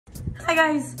Hi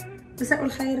guys, مساء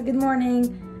الخير, good morning.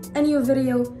 A new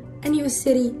video, a new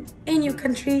city, a new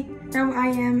country. Now I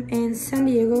am in San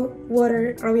Diego.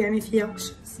 Water يعني فيها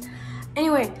oceans.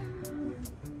 Anyway,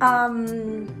 I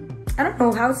don't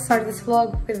know how to start this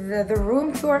vlog with the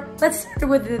room tour. Let's start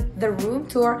with the room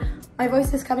tour. My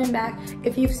voice is coming back.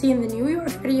 If you've seen the New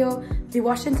York video, the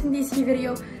Washington DC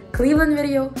video, Cleveland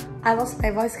video, I lost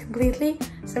my voice completely.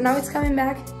 So now it's coming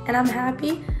back and I'm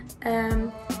happy.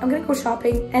 I'm gonna go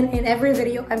shopping, and in every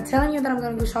video I'm telling you that I'm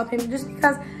gonna go shopping just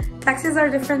because taxes are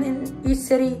different in each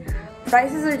city,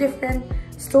 prices are different,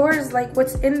 stores, like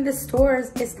what's in the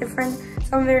stores is different. So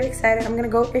I'm very excited. I'm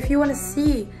gonna go. If you want to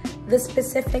see the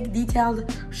specific detailed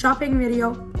shopping video,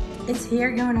 it's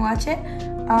here, go and watch it.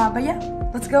 But yeah,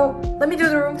 let's go. Let me do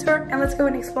the room tour and let's go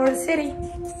and explore the city.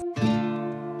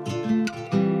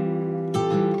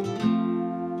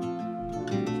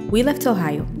 We left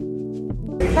Ohio.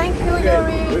 Thank you,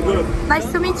 Nour. Nice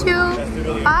to meet you.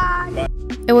 Bye.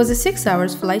 It was a 6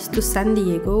 hours flight to San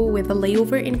Diego with a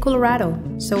layover in Colorado,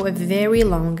 so a very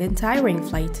long and tiring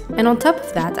flight. And on top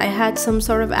of that, I had some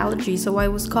sort of allergy, so I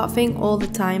was coughing all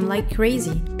the time like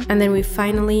crazy. And then we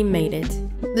finally made it.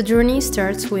 The journey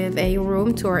starts with a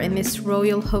room tour in this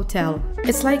royal hotel.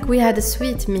 It's like we had a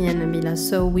suite, me and Nabila,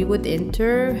 so we would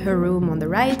enter her room on the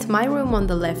right, my room on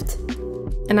the left.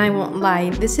 And I won't lie,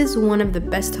 this is one of the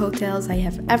best hotels I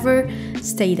have ever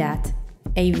stayed at.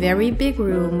 A very big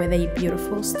room with a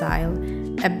beautiful style,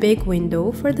 a big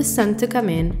window for the sun to come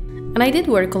in, and I did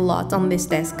work a lot on this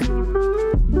desk.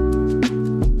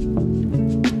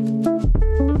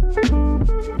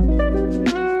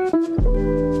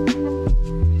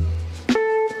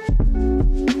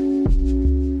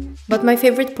 But my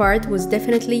favorite part was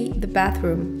definitely the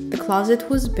bathroom. The closet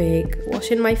was big,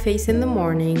 washing my face in the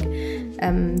morning,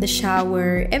 the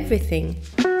shower, everything.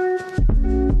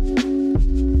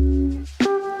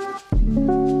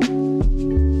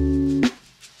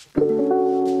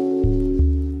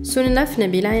 Soon enough,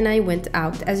 Nabila and I went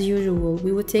out as usual.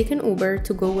 We would take an Uber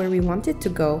to go where we wanted to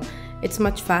go. It's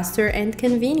much faster and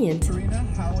convenient. Karina,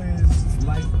 how is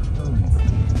life going?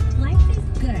 Life is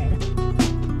good.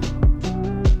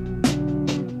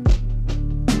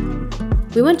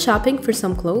 We went shopping for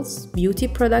some clothes, beauty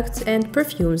products, and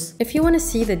perfumes. If you want to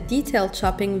see the detailed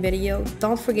shopping video,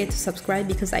 don't forget to subscribe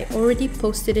because I already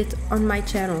posted it on my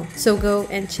channel. So go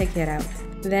and check it out.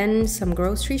 Then some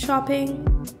grocery shopping.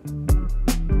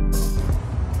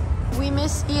 We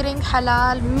miss eating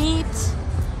halal meat,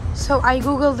 so I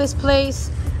googled this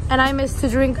place and I miss to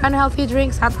drink unhealthy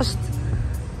drinks. عطشت.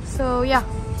 So yeah,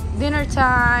 dinner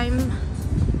time.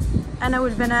 أنا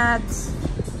والبنات.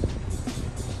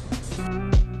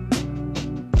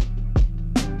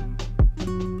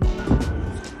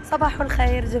 صباح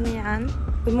الخير جميعا.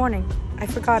 Good morning. I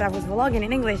forgot I was vlogging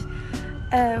in English.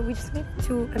 We just went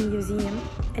to a museum.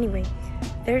 Anyway,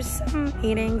 there's some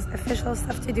meetings, official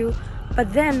stuff to do.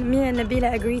 But then me and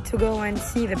Nabila agreed to go and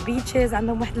see the beaches.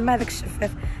 عندهم واحد الماء ذاك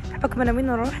الشفاف. نحبكم أنا وين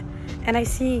نروح. And I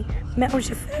see ماء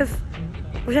شفاف.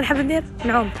 وش نحب ندير؟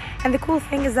 نعوم. And the cool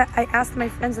thing is that I asked my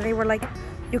friends and they were like,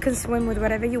 you can swim with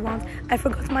whatever you want. I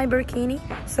forgot my bikini,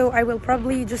 so I will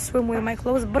probably just swim with my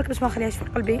clothes. برك باش ما نخليهاش في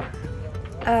قلبي.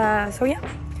 So yeah,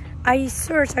 I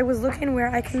searched. I was looking where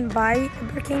I can buy a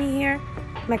bikini here.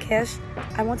 ما كاش.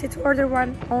 I wanted to order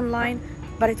one online,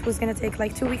 but it was gonna take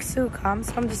like 2 weeks to come,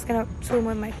 so I'm just gonna swim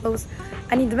with my clothes.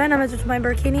 I need to my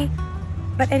bikini.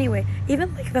 But anyway, even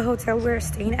like the hotel we're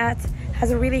staying at has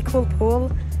a really cool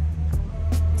pool.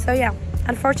 So yeah,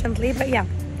 unfortunately, but yeah,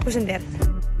 وش ندير.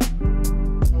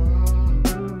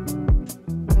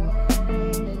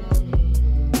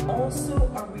 Also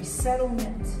a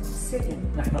resettlement city.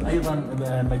 نحن أيضا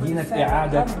مدينة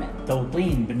إعادة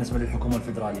توطين بالنسبة للحكومة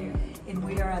الفيدرالية. And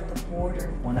we are at the border.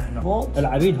 ونحن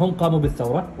العبيد هم قاموا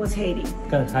بالثورة. Was Haiti.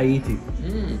 كانت هايتي.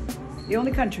 The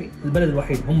only country. البلد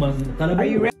الوحيد هم طلبوا. Are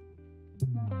you ready?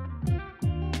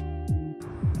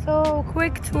 So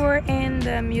quick tour in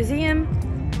the museum.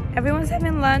 Everyone's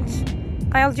having lunch.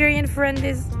 My Algerian friend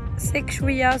is sick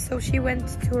شوية, so she went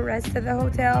to rest at the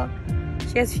hotel.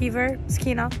 She has fever,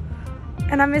 مسكينة.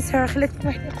 And I miss her. خلتني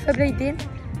وحدة واقفة باليدين.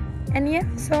 And yeah,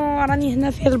 so راني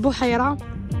هنا في البحيرة.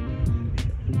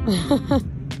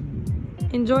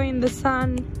 Enjoying the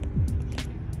sun.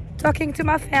 Talking to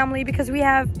my family because we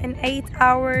have an 8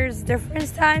 hours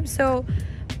difference time. So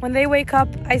when they wake up,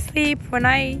 I sleep. When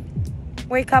I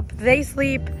wake up, they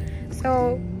sleep.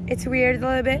 So it's weird a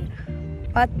little bit.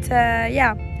 But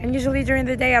yeah, and usually during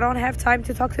the day I don't have time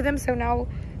to talk to them. So now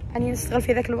أني نستغل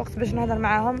في ذاك الوقت باش نهضر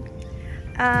معاهم.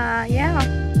 Yeah.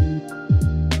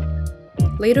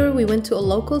 Later, we went to a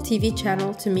local TV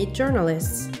channel to meet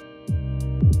journalists.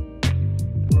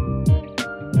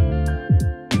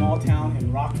 town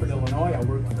in Rockford, Illinois. I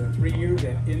worked for 3 years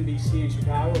at NBC in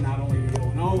Chicago, not only in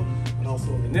Illinois, but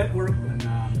also the network. And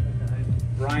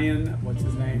Brian, what's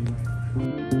his name?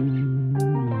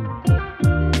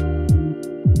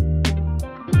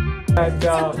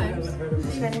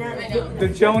 The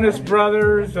Jonas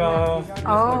Brothers.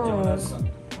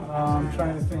 I'm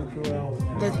trying to think who else.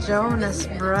 The Jonas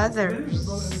Brothers.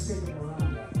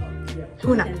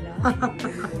 Huna.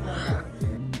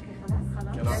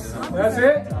 That's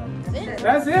it?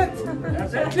 That's it?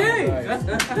 That's it?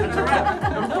 That's a wrap.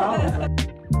 No problem.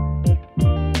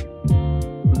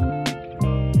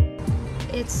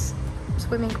 It's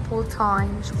swimming pool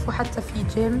time. شوفوا حتى في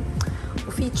جيم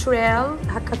وفي تريل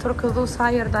هكا تركضوا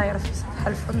ساير داير في سطح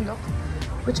الفندق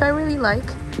which I really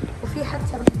like. وفي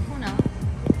حتى هنا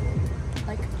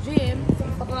like gym في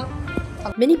فضاء.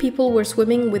 Many people were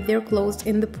swimming with their clothes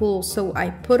in the pool, so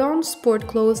I put on sport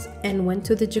clothes and went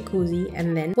to the jacuzzi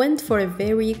and then went for a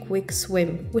very quick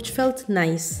swim, which felt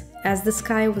nice as the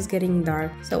sky was getting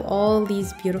dark. So all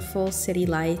these beautiful city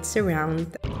lights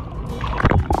around.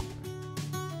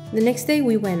 The next day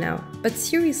we went out, but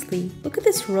seriously, look at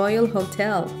this royal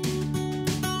hotel.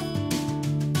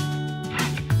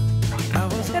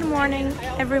 Good morning,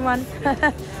 everyone.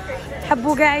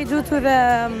 حبوا قاعد to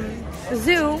the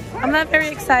zoo. I'm not very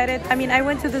excited. I mean, I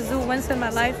went to the zoo once in my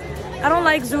life. I don't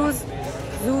like zoos.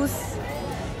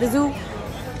 The zoo.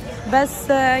 But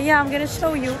yeah, I'm gonna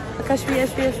show you.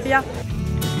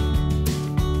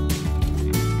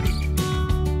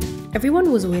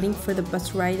 Everyone was waiting for the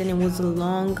bus ride and it was a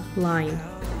long line.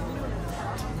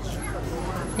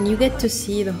 And you get to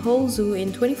see the whole zoo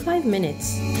in 25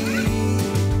 minutes.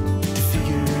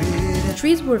 The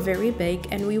trees were very big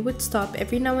and we would stop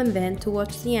every now and then to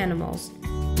watch the animals.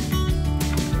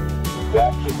 We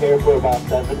actually care for about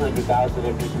 700,000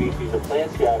 different species of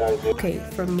plants here at our zoo. Okay,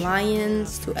 from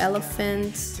lions to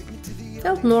elephants.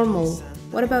 Felt normal.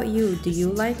 What about you? Do you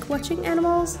like watching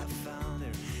animals?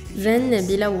 Then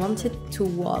Nabila wanted to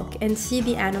walk and see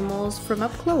the animals from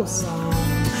up close.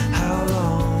 How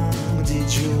long did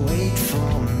you wait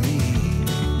for me?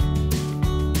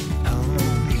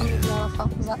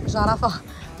 جرافة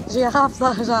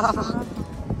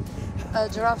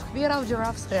كبيرة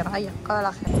وجرافة صغيرة. هيا قال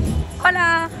آخر.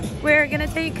 Hola, we're gonna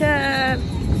take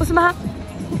اسمها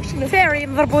ferry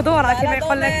نضربوا دورة كما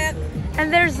يقول لك.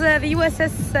 And there's the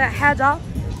USS حاجة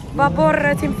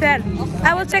بابور تمثال.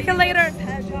 I will check it later.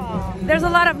 There's a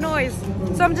lot of noise,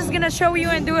 so I'm just gonna show you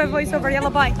and do a voiceover. Yalla,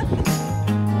 bye.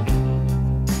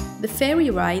 The ferry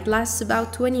ride lasts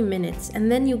about 20 minutes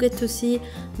and then you get to see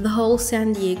the whole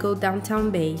San Diego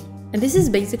downtown bay. And this is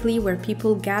basically where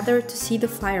people gather to see the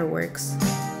fireworks.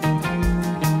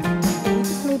 We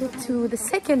just made it to the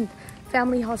second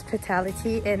family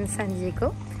hospitality in San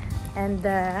Diego and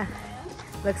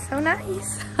looks so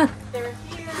nice. They're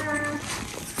here.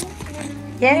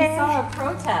 Yeah. We saw a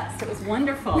protest. It was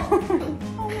wonderful.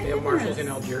 They have marshals in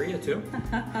Algeria too.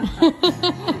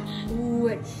 Ooh,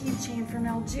 a keychain from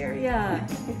Algeria.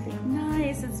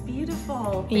 Nice. It's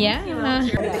beautiful. Thank you,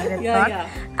 Algeria.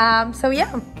 So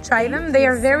yeah, try them. They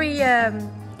are very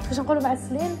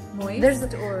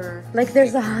Moist or like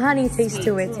there's a honey taste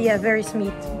to it. Yeah, very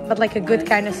sweet, but like a good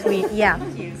kind of sweet. Yeah.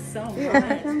 Thank you so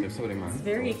much. It's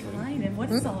very kind. And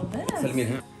what is all this?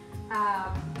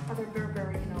 Other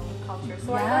Berber, culture.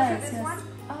 So Yes, I got this yes. one,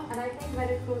 and I think that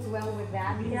it goes well with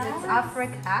that because Yes. it's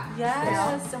Africa.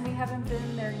 Yes, and we haven't been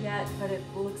there yet, but it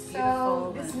looks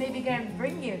beautiful. So this may be gonna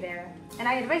bring you there, and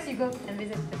I advise you go and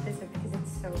visit the visit because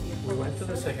it's so beautiful. We went to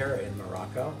the Sahara in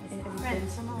Morocco.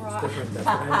 Friends from Morocco. Different, that's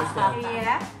what I understand.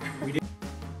 Yeah.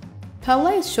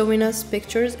 Paula is showing us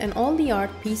pictures and all the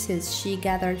art pieces she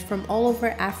gathered from all over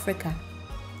Africa.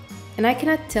 And I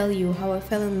cannot tell you how I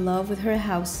fell in love with her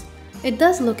house. It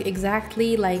does look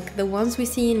exactly like the ones we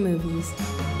see in movies.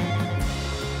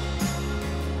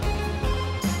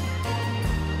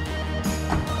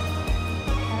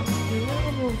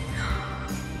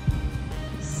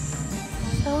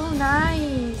 So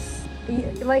nice.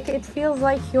 Like it feels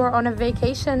like you're on a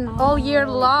vacation all year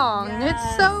long. It's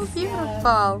so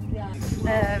beautiful.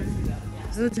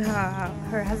 زوجها,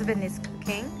 her husband is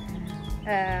cooking.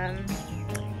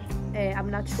 I'm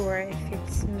not sure if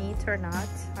it's meat or not.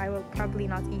 I will probably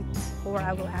not eat, or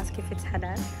I will ask if it's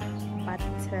halal. But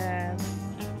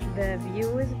the view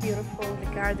is beautiful, the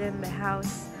garden, the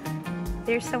house.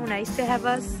 They're so nice to have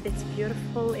us. It's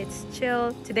beautiful, it's chill.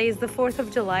 Today is the 4th of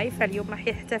July. فاليوم راح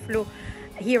يحتفلوا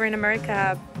here in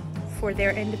America for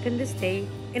their Independence Day.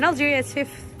 In Algeria it's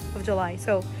 5th of July,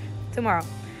 so tomorrow.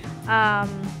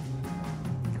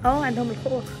 عندهم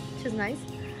الخوخ, which is nice.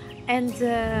 And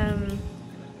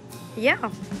yeah,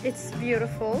 it's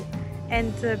beautiful.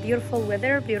 and beautiful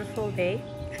weather, beautiful day.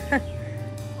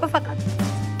 وفقط.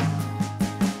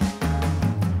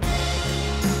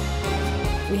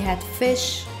 We had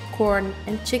fish, corn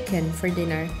and chicken for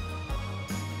dinner.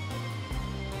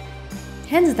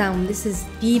 Hands down, this is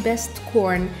the best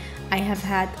corn I have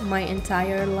had my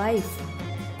entire life.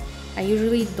 I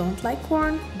usually don't like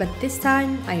corn, but this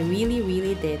time I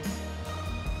really did.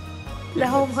 The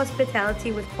home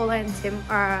hospitality with Paula and Tim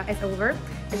is over.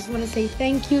 I just want to say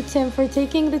thank you, Tim, for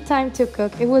taking the time to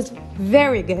cook. It was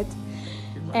very good.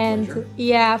 And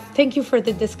yeah, thank you for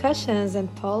the discussions,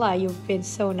 and Paula, you've been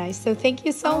so nice. So thank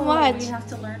you so much. We have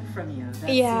to learn from you.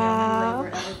 That's Yeah. the only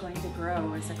way we're ever going to grow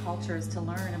as a culture, is to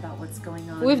learn about what's going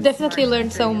on. We've in definitely smart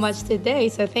learned so countries. much today.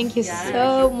 So thank you Yeah. so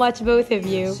much, both of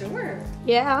you. Sure.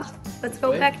 Yeah. Let's go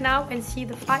back now and see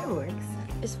the fireworks.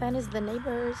 This fan is the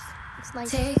neighbors. It's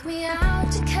nice. Take me out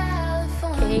to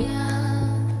California.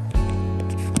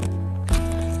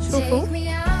 شوفوا. Take me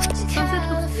out to Sunset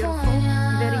looks beautiful.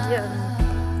 Very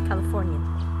Californian.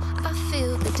 I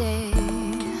feel the day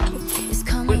is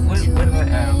coming to When an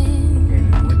end,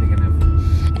 when they gonna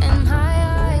and my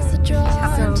eyes are drawn to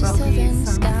there'll be southern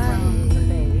some sky. from the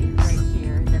bay right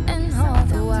here. Then there'll And be some all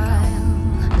the down while,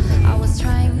 I was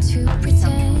trying to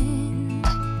pretend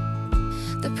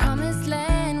the promised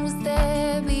land was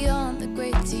there beyond the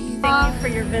great TV. Thank you for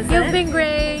your visit. You've been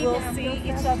great. We'll see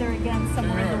each other again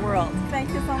somewhere in the world. Thank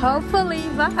you so much. Hopefully.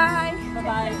 Bye.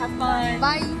 Bye-bye. Have fun.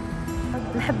 Bye.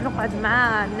 نحب نقعد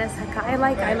مع الناس هكا.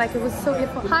 I like it was so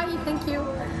beautiful. Hi, thank you.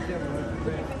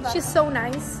 She's so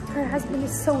nice. Her husband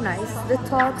is so nice. The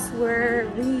talks were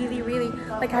really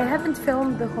like, I haven't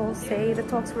filmed the whole stay. The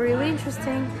talks were really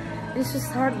interesting. It's just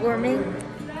heartwarming.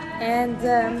 And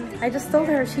I just told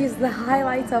her she's the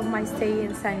highlight of my stay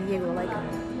in San Diego. Like,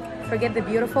 forget the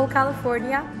beautiful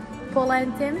California. Paula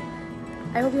and Tim,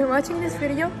 I hope you're watching this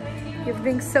video. You've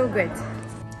been so good.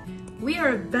 We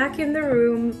are back in the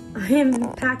room. I am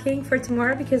packing for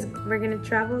tomorrow because we're gonna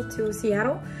travel to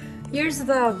Seattle. Here's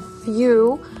the view,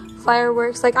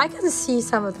 fireworks. Like, I can see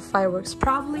some of the fireworks,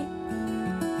 probably.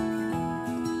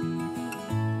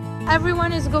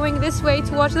 Everyone is going this way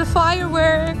to watch the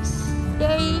fireworks.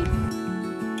 Yay!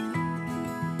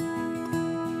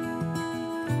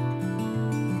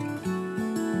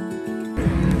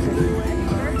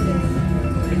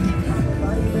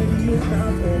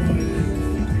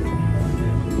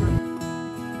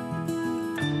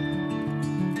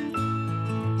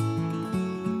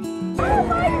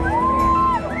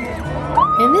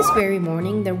 And this very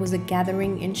morning, there was a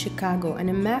gathering in Chicago and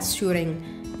a mass shooting.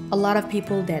 A lot of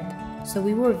people dead. So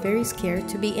we were very scared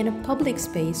to be in a public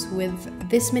space with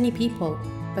this many people.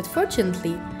 But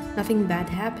fortunately, nothing bad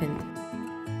happened.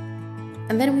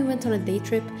 And then we went on a day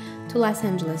trip to Los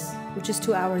Angeles, which is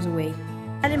 2 hours away.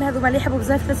 العالم هذوما اللي يحبوا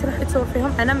بزاف الناس يروحوا يتصور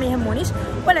فيهم، انا ما يهمونيش،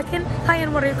 ولكن هيا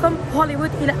نوريكم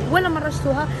هوليوود. الى ولا مره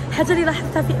شفتوها، حاجه اللي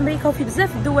لاحظتها في امريكا وفي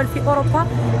بزاف الدول في اوروبا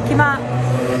كما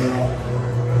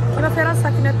فرنسا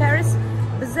كما باريس،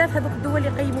 بزاف هذوك الدول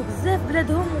يقيموا بزاف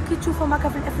بلادهم، وكي تشوفهم هكا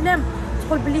في الافلام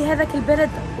تقول بلي هذاك البلد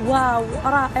واو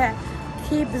رائع.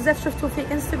 كي بزاف شفتوا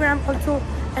في انستغرام قلتوا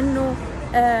انه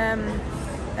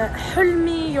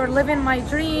حلمي you're living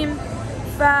my dream.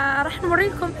 فراح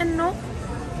نوريكم انه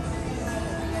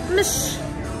مش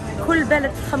كل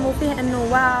بلد تخموا فيه انه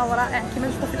واو رائع كما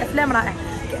نشوفوا في الافلام رائع.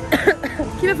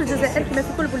 كما في الجزائر كما في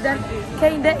كل البلدان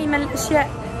كاين دائما الاشياء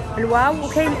الواو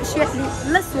وكاين الاشياء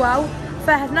اللي لس واو.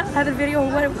 فهنا هذا الفيديو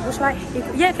هو واش رايح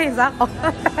يا كاين زاق.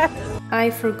 I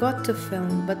forgot to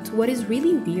film, but what is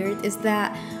really weird is that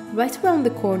right around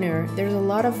the corner there's a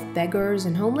lot of beggars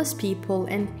and homeless people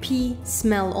and pee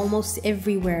smell almost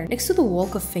everywhere next to the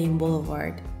Walk of Fame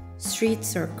Boulevard. Streets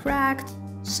are cracked,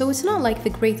 so it's not like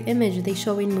the great image they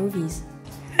show in movies.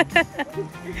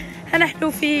 نحن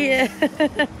في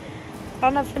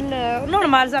أنا في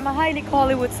النورمال زعما هاي ليك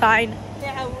هوليوود ساين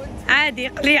عادي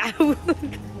قلي عود.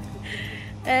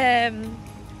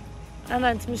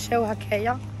 أنا نتمشاو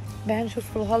هكايا باه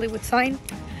نشوفوا الهوليوود ساين.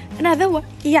 أنا هذا هو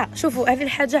يا شوفوا هذه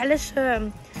الحاجة علاش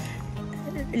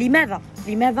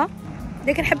لماذا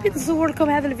لكن حبيت نصور لكم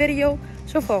هذا الفيديو.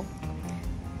 شوفوا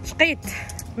شقيت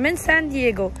من سان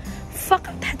دييغو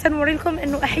فقط حتى نوري لكم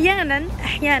انه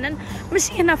احيانا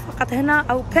مش هنا فقط، هنا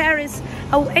او باريس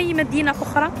او اي مدينه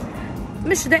اخرى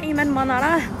مش دائما ما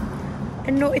نراه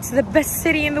انه it's the best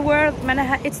city in the world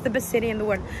معناها it's the best city in the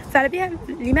world. فعلى بها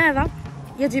لماذا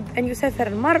يجب ان يسافر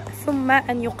المرء ثم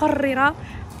ان يقرر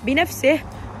بنفسه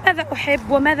ماذا احب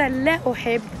وماذا لا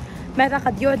احب، ماذا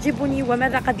قد يعجبني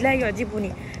وماذا قد لا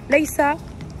يعجبني. ليس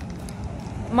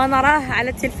ما نراه على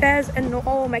التلفاز انه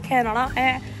اوه مكان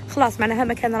رائع خلاص معناها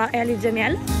مكان رائع للجميع،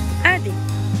 لا عادي.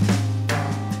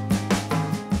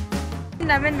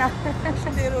 منا.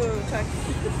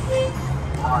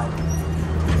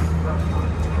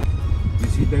 You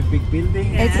see that big building?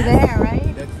 It's there,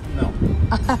 right?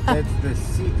 That's the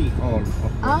city hall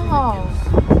of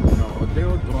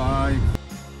Hotel Drive.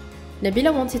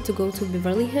 Nabila wanted to go to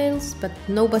Beverly Hills, but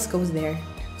no bus goes there.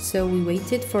 So we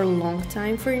waited for a long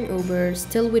time for an Uber,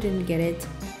 still we didn't get it.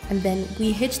 And then we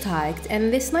hitchhiked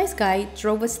and this nice guy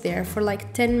drove us there for like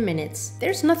 10 minutes.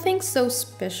 There's nothing so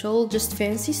special, just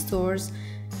fancy stores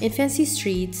and fancy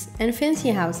streets and fancy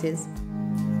houses.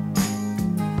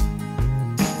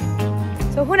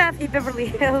 So هنا في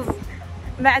بيفرلي هيلز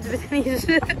ما عجبتنيش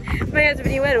ما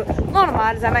يعجبني والو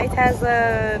نورمال زعما it has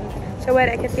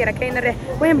شوارع كثيرة كاين الريح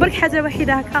وين برك حاجة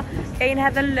وحيدة هكا كاين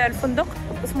هذا الفندق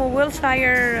اسمه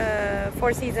ويلشاير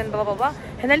فور سيزون بلا بلا بلا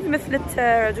هنا اللي مثلت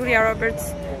جوليا روبرتس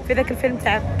في ذاك الفيلم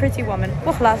تاع بريتي وومن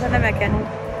وخلاص هذا ما كان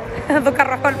دوك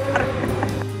نروحو للبحر.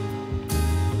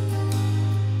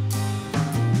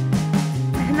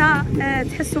 هنا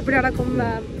تحسوا بلي راكم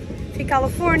في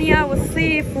كاليفورنيا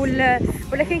والصيف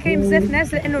ولكن كاين بزاف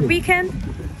ناس لانه الويكند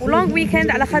ولونج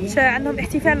ويكند على خاطر عندهم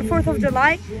احتفال 4th of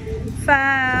July ف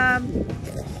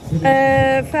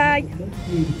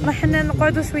راح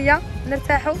نقعدوا شويه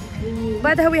نرتاحوا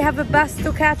بعدها we have a bus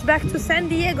to catch back to San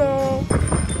Diego.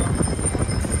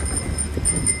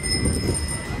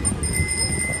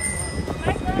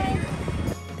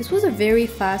 This was a very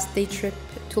fast day trip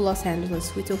to Los Angeles.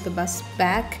 We took the bus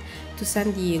back to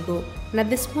San Diego, and at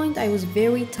this point I was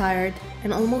very tired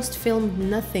and almost filmed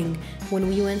nothing when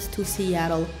we went to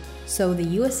Seattle. So the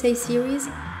USA series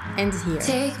ends here.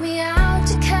 Take me out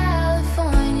to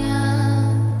California.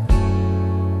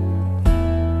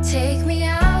 Take me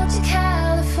out to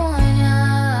California.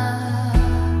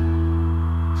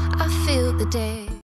 I feel the day.